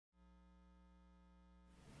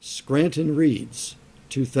Scranton Reads,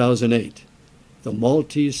 2008, The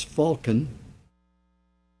Maltese Falcon.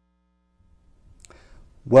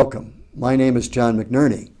 Welcome. My name is John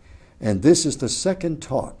McInerney, and this is the second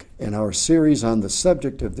talk in our series on the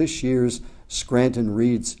subject of this year's Scranton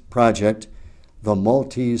Reads project, The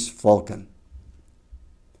Maltese Falcon.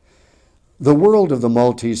 The world of the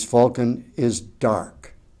Maltese Falcon is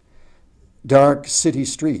dark. Dark city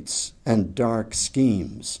streets and dark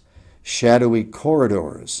schemes, shadowy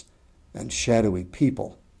corridors and shadowy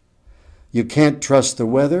people. You can't trust the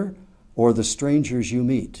weather or the strangers you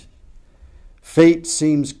meet. Fate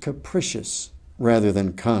seems capricious rather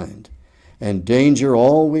than kind, and danger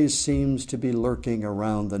always seems to be lurking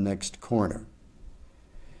around the next corner.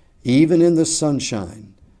 Even in the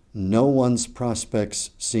sunshine, no one's prospects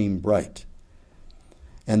seem bright,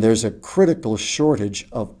 and there's a critical shortage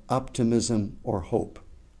of optimism or hope.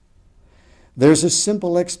 There's a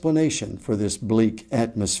simple explanation for this bleak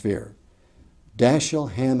atmosphere.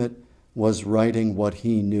 Dashiell Hammett was writing what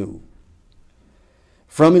he knew.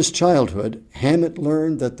 From his childhood, Hammett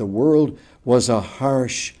learned that the world was a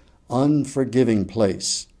harsh, unforgiving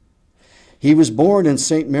place. He was born in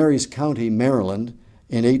St. Mary's County, Maryland,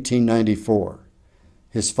 in 1894.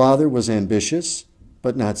 His father was ambitious,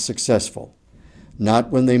 but not successful. Not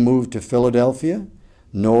when they moved to Philadelphia,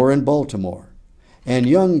 nor in Baltimore. And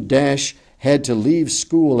young Dash had to leave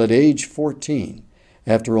school at age 14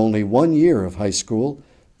 after only 1 year of high school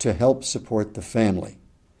to help support the family.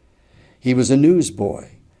 He was a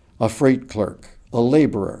newsboy, a freight clerk, a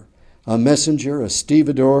laborer, a messenger, a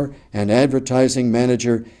stevedore, an advertising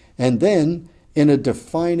manager, and then, in a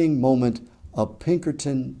defining moment, a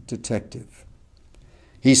Pinkerton detective.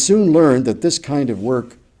 He soon learned that this kind of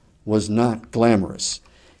work was not glamorous.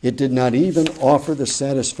 It did not even offer the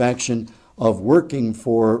satisfaction of working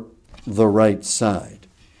for the right side.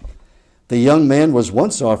 The young man was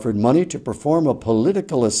once offered money to perform a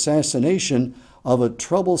political assassination of a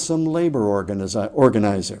troublesome labor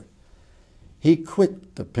organizer. He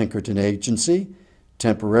quit the Pinkerton agency,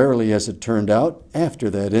 temporarily as it turned out, after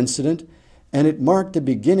that incident, and it marked the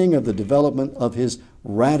beginning of the development of his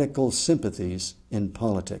radical sympathies in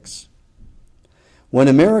politics. When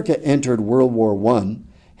America entered World War I,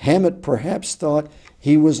 Hammett perhaps thought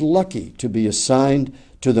he was lucky to be assigned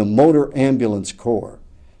to the Motor Ambulance Corps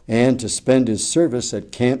and to spend his service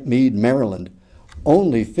at Camp Meade, Maryland,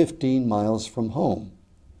 only 15 miles from home.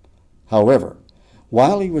 However,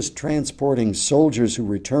 while he was transporting soldiers who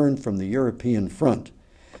returned from the European front,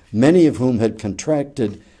 many of whom had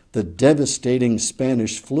contracted the devastating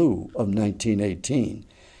Spanish flu of 1918,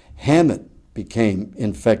 Hammett became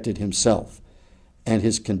infected himself, and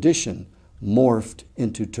his condition morphed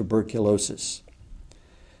into tuberculosis.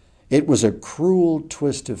 It was a cruel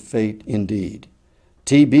twist of fate indeed.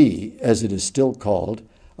 TB, as it is still called,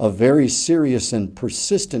 a very serious and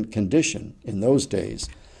persistent condition in those days,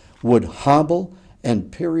 would hobble and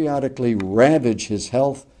periodically ravage his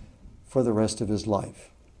health for the rest of his life.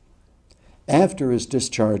 After his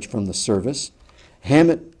discharge from the service,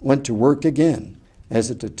 Hammett went to work again as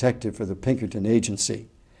a detective for the Pinkerton Agency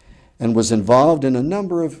and was involved in a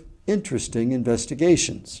number of interesting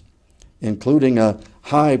investigations, including a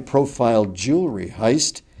high-profile jewelry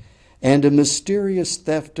heist and a mysterious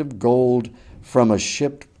theft of gold from a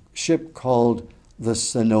ship called the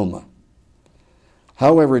Sonoma.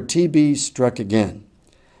 However, TB struck again,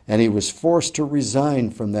 and he was forced to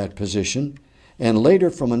resign from that position and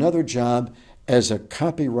later from another job as a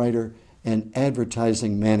copywriter and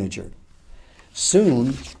advertising manager.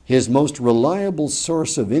 Soon, his most reliable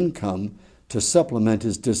source of income to supplement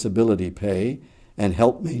his disability pay and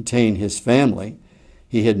help maintain his family —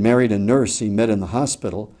 he had married a nurse he met in the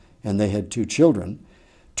hospital, and they had 2 children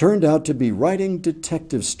 — turned out to be writing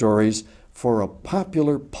detective stories for a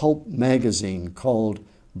popular pulp magazine called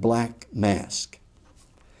Black Mask.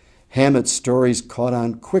 Hammett's stories caught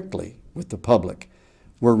on quickly with the public,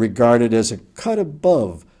 were regarded as a cut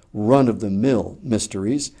above run-of-the-mill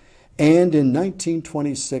mysteries, and in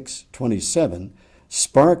 1926-27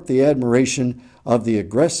 sparked the admiration of the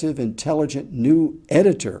aggressive, intelligent new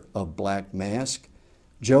editor of Black Mask,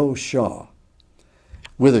 Joe Shaw.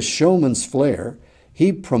 With a showman's flair,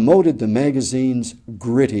 he promoted the magazine's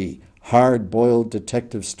gritty, hard-boiled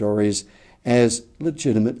detective stories as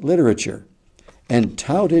legitimate literature and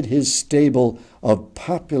touted his stable of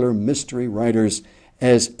popular mystery writers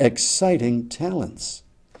as exciting talents.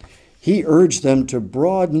 He urged them to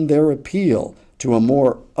broaden their appeal to a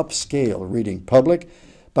more upscale reading public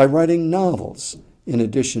by writing novels in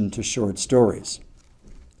addition to short stories.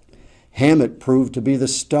 Hammett proved to be the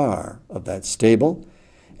star of that stable,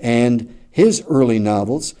 and his early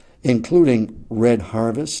novels including Red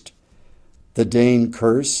Harvest, The Dane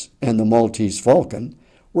Curse, and The Maltese Falcon,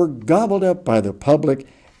 were gobbled up by the public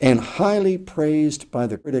and highly praised by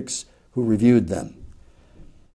the critics who reviewed them.